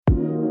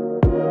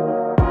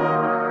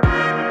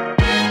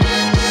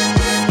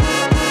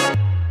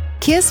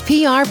KISS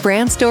PR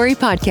Brand Story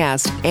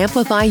Podcast.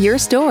 Amplify your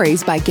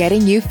stories by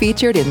getting you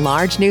featured in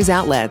large news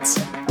outlets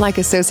like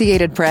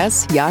Associated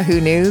Press,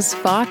 Yahoo News,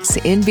 Fox,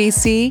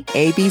 NBC,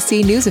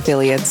 ABC News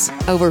affiliates,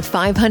 over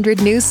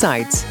 500 news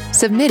sites,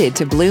 submitted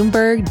to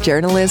Bloomberg,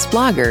 journalists,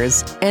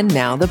 bloggers, and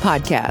now the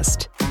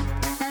podcast.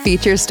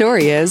 Feature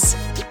story is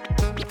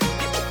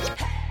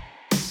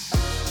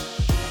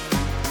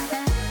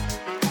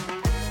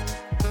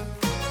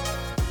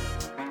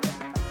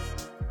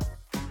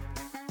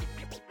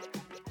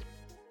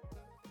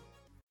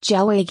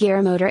ZHAOWEI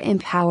gear motor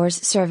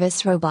empowers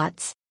service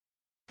robots.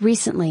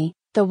 Recently,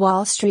 the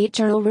Wall Street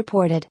Journal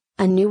reported,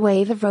 a new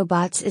wave of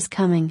robots is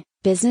coming.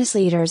 Business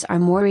leaders are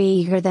more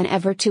eager than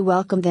ever to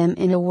welcome them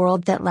in a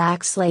world that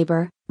lacks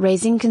labor,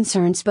 raising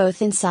concerns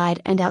both inside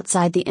and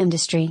outside the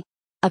industry.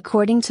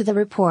 According to the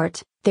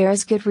report, there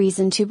is good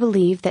reason to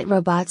believe that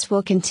robots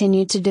will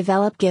continue to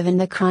develop given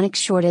the chronic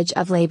shortage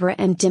of labor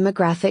and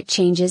demographic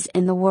changes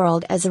in the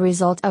world as a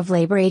result of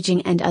labor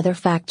aging and other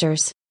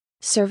factors.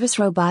 Service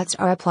robots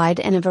are applied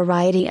in a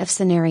variety of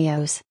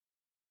scenarios.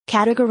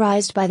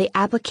 Categorized by the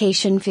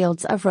application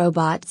fields of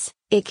robots,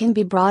 it can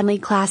be broadly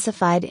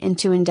classified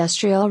into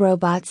industrial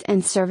robots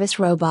and service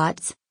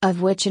robots,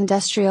 of which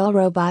industrial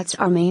robots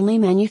are mainly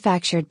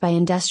manufactured by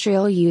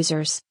industrial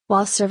users,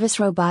 while service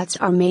robots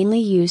are mainly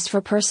used for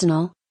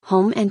personal,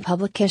 home and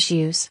public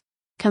issues.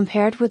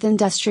 Compared with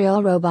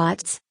industrial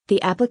robots,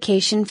 the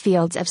application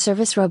fields of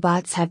service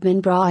robots have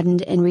been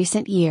broadened in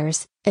recent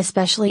years,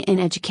 especially in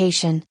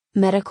education,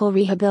 medical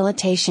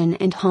rehabilitation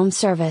and home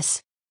service.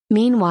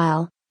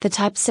 Meanwhile, the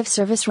types of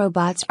service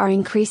robots are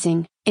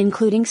increasing,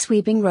 including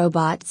sweeping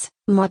robots,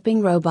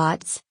 mopping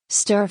robots,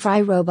 stir-fry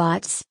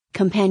robots,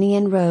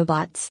 companion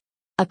robots.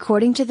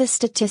 According to the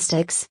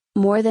statistics,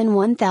 more than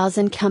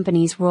 1,000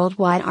 companies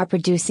worldwide are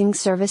producing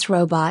service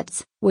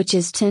robots, which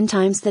is 10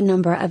 times the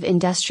number of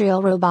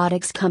industrial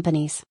robotics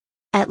companies.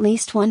 At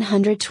least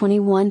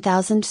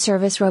 121,000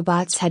 service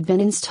robots had been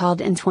installed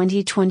in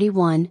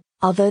 2021,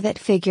 although that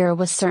figure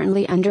was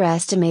certainly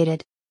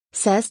underestimated.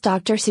 Says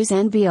Dr.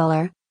 Suzanne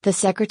Bieler, the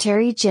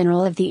Secretary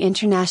General of the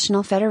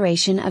International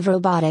Federation of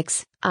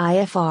Robotics,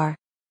 IFR.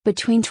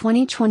 Between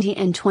 2020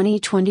 and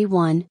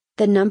 2021,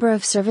 the number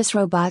of service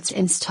robots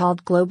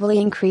installed globally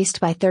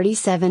increased by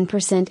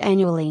 37%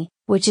 annually,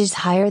 which is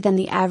higher than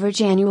the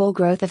average annual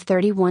growth of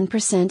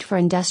 31% for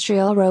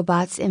industrial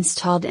robots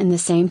installed in the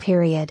same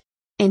period.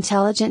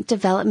 Intelligent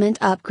development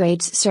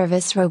upgrades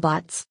service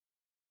robots.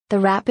 The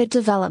rapid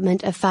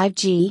development of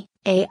 5G,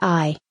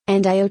 AI,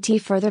 and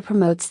IoT further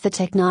promotes the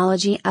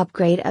technology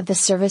upgrade of the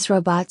service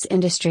robots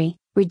industry,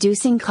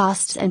 reducing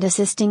costs and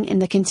assisting in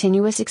the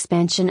continuous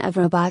expansion of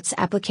robots'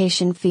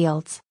 application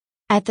fields.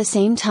 At the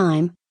same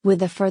time, with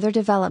the further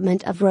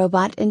development of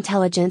robot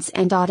intelligence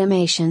and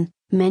automation,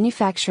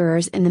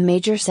 manufacturers in the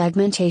major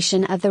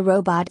segmentation of the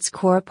robot's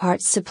core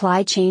parts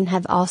supply chain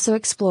have also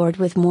explored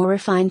with more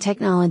refined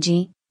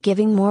technology,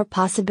 giving more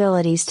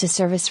possibilities to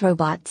service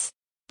robots.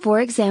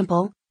 For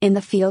example, in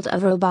the field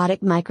of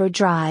robotic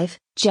microdrive,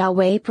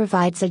 ZHAOWEI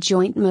provides a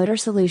joint motor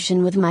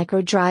solution with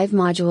microdrive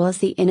module as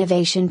the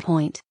innovation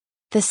point.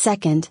 The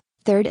second,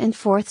 third and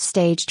fourth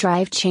stage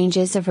drive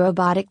changes of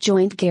robotic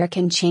joint gear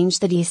can change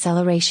the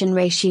deceleration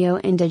ratio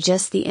and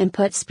adjust the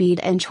input speed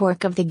and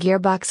torque of the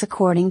gearbox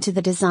according to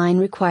the design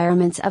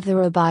requirements of the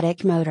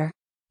robotic motor.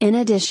 In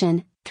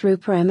addition, through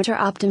parameter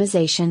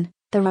optimization,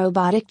 the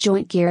robotic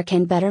joint gear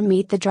can better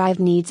meet the drive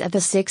needs of the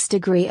 6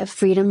 degree of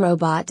freedom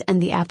robot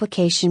and the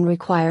application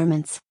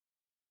requirements.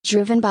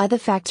 Driven by the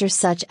factors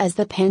such as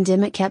the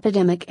pandemic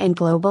epidemic and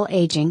global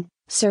aging,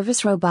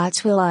 service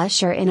robots will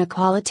usher in a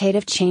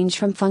qualitative change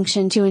from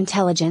function to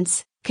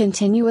intelligence,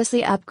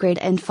 continuously upgrade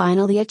and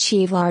finally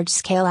achieve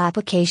large-scale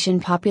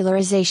application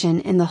popularization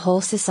in the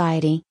whole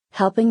society,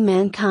 helping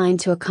mankind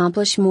to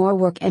accomplish more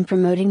work and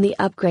promoting the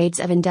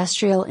upgrades of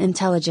industrial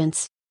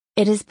intelligence.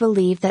 It is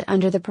believed that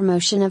under the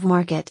promotion of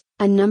market,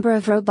 a number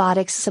of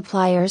robotics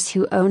suppliers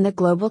who own the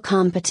global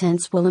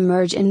competence will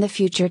emerge in the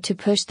future to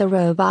push the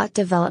robot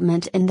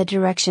development in the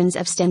directions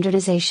of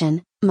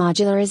standardization,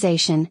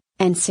 modularization,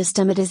 and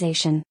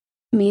systematization.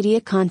 Media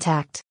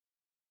contact.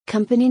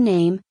 Company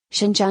name,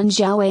 Shenzhen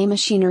ZHAOWEI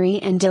Machinery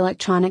and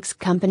Electronics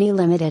Company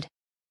Limited.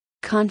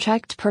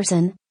 Contract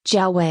person,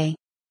 ZHAOWEI.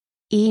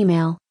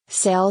 Email,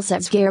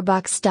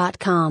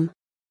 sales@gearbox.com.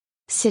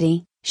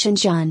 City,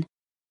 Shenzhen.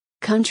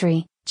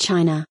 Country,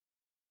 China.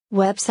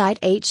 Website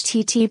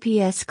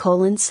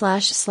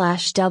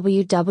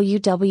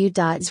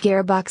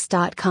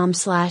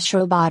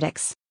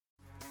https://www.gearbox.com/robotics.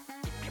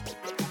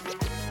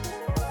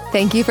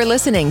 Thank you for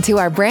listening to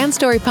our Brand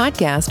Story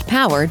podcast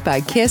powered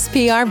by KISS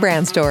PR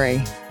Brand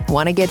Story.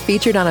 Want to get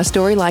featured on a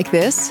story like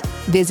this?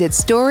 Visit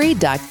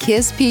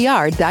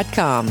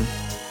story.kisspr.com.